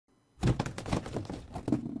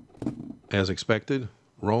As expected,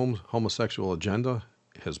 Rome's homosexual agenda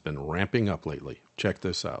has been ramping up lately. Check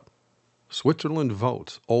this out. Switzerland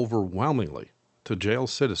votes overwhelmingly to jail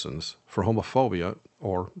citizens for homophobia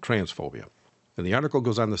or transphobia. And the article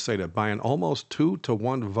goes on to say that by an almost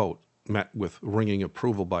 2-to-1 vote met with ringing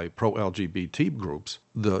approval by pro-LGBT groups,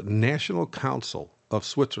 the National Council of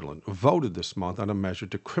Switzerland voted this month on a measure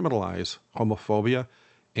to criminalize homophobia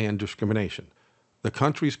and discrimination. The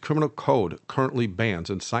country's criminal code currently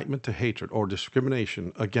bans incitement to hatred or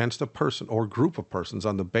discrimination against a person or group of persons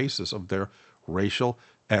on the basis of their racial,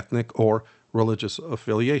 ethnic, or religious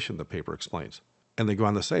affiliation, the paper explains. And they go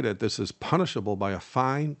on to say that this is punishable by a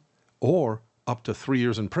fine or up to 3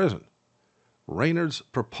 years in prison. Rayner's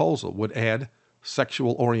proposal would add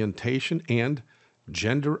sexual orientation and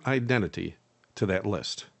gender identity to that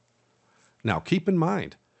list. Now, keep in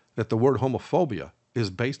mind that the word homophobia is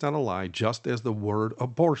based on a lie, just as the word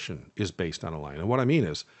abortion is based on a lie. And what I mean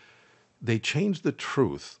is, they changed the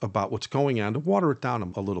truth about what's going on to water it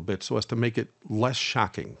down a little bit so as to make it less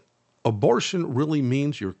shocking. Abortion really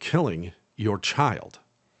means you're killing your child.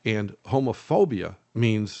 And homophobia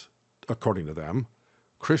means, according to them,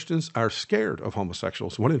 Christians are scared of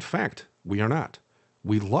homosexuals, when in fact, we are not.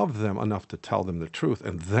 We love them enough to tell them the truth,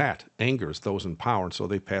 and that angers those in power, and so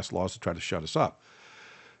they pass laws to try to shut us up.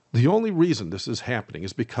 The only reason this is happening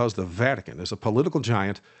is because the Vatican is a political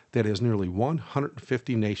giant that has nearly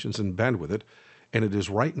 150 nations in bed with it, and it is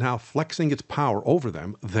right now flexing its power over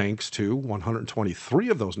them thanks to 123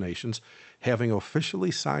 of those nations having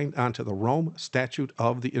officially signed onto the Rome Statute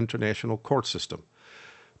of the International Court System.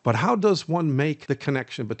 But how does one make the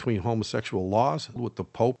connection between homosexual laws with the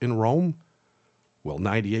Pope in Rome? Well,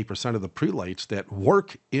 98% of the prelates that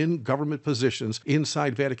work in government positions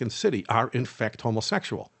inside Vatican City are in fact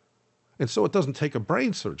homosexual. And so it doesn't take a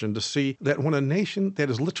brain surgeon to see that when a nation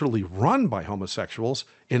that is literally run by homosexuals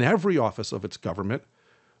in every office of its government,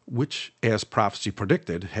 which, as prophecy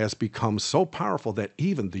predicted, has become so powerful that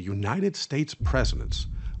even the United States presidents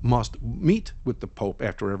must meet with the Pope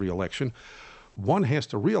after every election, one has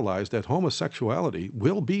to realize that homosexuality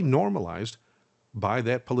will be normalized by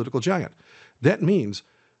that political giant. That means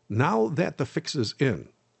now that the fix is in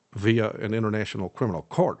via an international criminal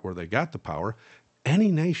court where they got the power,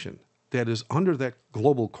 any nation that is under that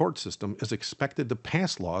global court system is expected to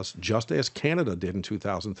pass laws, just as Canada did in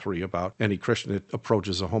 2003, about any Christian that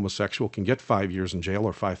approaches a homosexual can get 5 years in jail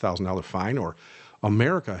or $5,000 fine, or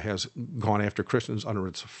America has gone after Christians under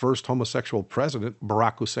its first homosexual president,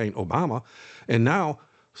 Barack Hussein Obama, and now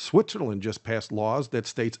Switzerland just passed laws that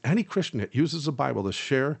states any Christian that uses the Bible to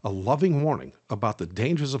share a loving warning about the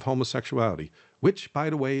dangers of homosexuality, which, by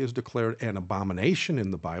the way, is declared an abomination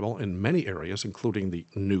in the Bible in many areas, including the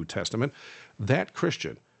New Testament, that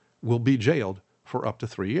Christian will be jailed for up to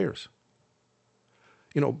 3 years.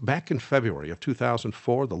 You know, back in February of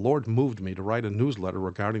 2004, the Lord moved me to write a newsletter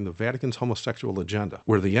regarding the Vatican's homosexual agenda,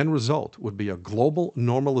 where the end result would be a global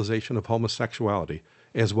normalization of homosexuality,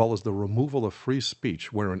 as well as the removal of free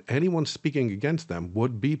speech, wherein anyone speaking against them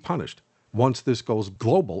would be punished. Once this goes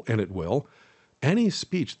global, and it will, any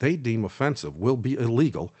speech they deem offensive will be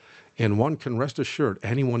illegal, and one can rest assured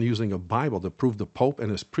anyone using a Bible to prove the Pope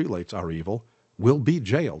and his prelates are evil will be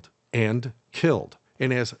jailed and killed.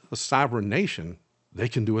 And as a sovereign nation, they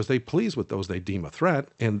can do as they please with those they deem a threat,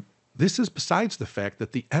 and this is besides the fact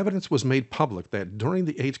that the evidence was made public that during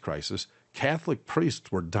the AIDS crisis, Catholic priests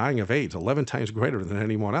were dying of AIDS 11 times greater than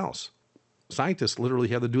anyone else. Scientists literally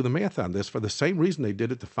had to do the math on this for the same reason they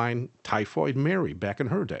did it to find typhoid Mary back in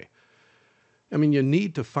her day. I mean, you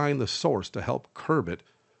need to find the source to help curb it,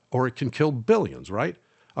 or it can kill billions, right?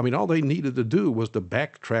 I mean, all they needed to do was to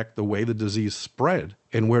backtrack the way the disease spread,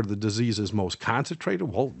 and where the disease is most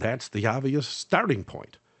concentrated, well, that's the obvious starting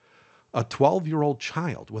point. A 12-year-old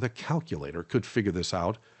child with a calculator could figure this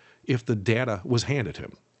out if the data was handed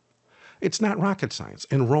him. It's not rocket science,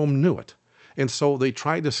 and Rome knew it. And so they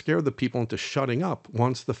tried to scare the people into shutting up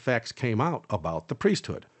once the facts came out about the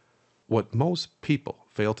priesthood. What most people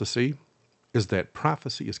fail to see is that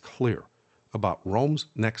prophecy is clear about Rome's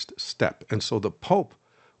next step, and so the Pope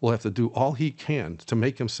will have to do all he can to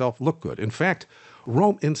make himself look good. In fact,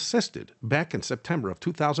 Rome insisted back in September of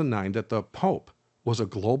 2009 that the Pope was a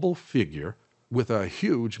global figure with a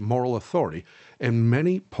huge moral authority, and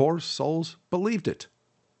many poor souls believed it.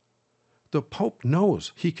 The Pope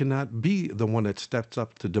knows he cannot be the one that steps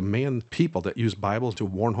up to demand people that use Bibles to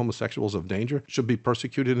warn homosexuals of danger should be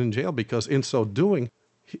persecuted in jail, because in so doing,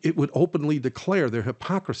 it would openly declare their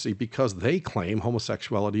hypocrisy, because they claim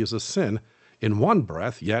homosexuality is a sin in one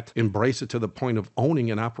breath, yet embrace it to the point of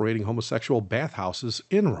owning and operating homosexual bathhouses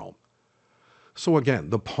in Rome. So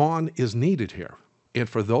again, the pawn is needed here. And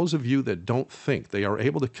for those of you that don't think they are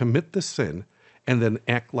able to commit the sin and then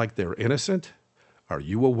act like they're innocent, are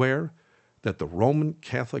you aware that the Roman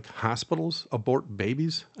Catholic hospitals abort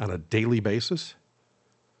babies on a daily basis?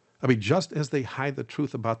 I mean, just as they hide the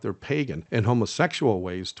truth about their pagan and homosexual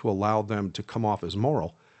ways to allow them to come off as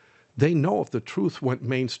moral, they know if the truth went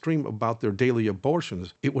mainstream about their daily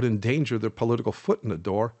abortions, it would endanger their political foot in the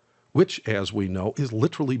door, which, as we know, is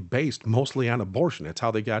literally based mostly on abortion. That's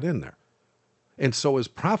how they got in there. And so, as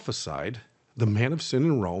prophesied, the man of sin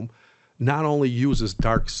in Rome not only uses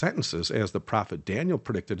dark sentences, as the prophet Daniel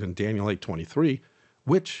predicted in Daniel 8:23,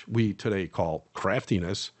 which we today call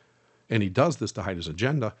craftiness, and he does this to hide his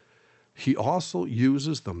agenda, he also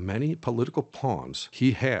uses the many political pawns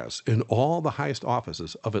he has in all the highest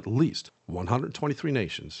offices of at least 123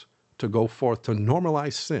 nations to go forth to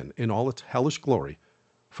normalize sin in all its hellish glory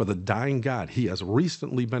for the dying God he has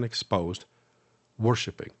recently been exposed,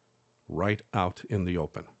 worshiping right out in the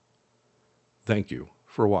open. Thank you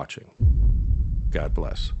for watching. God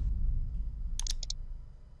bless.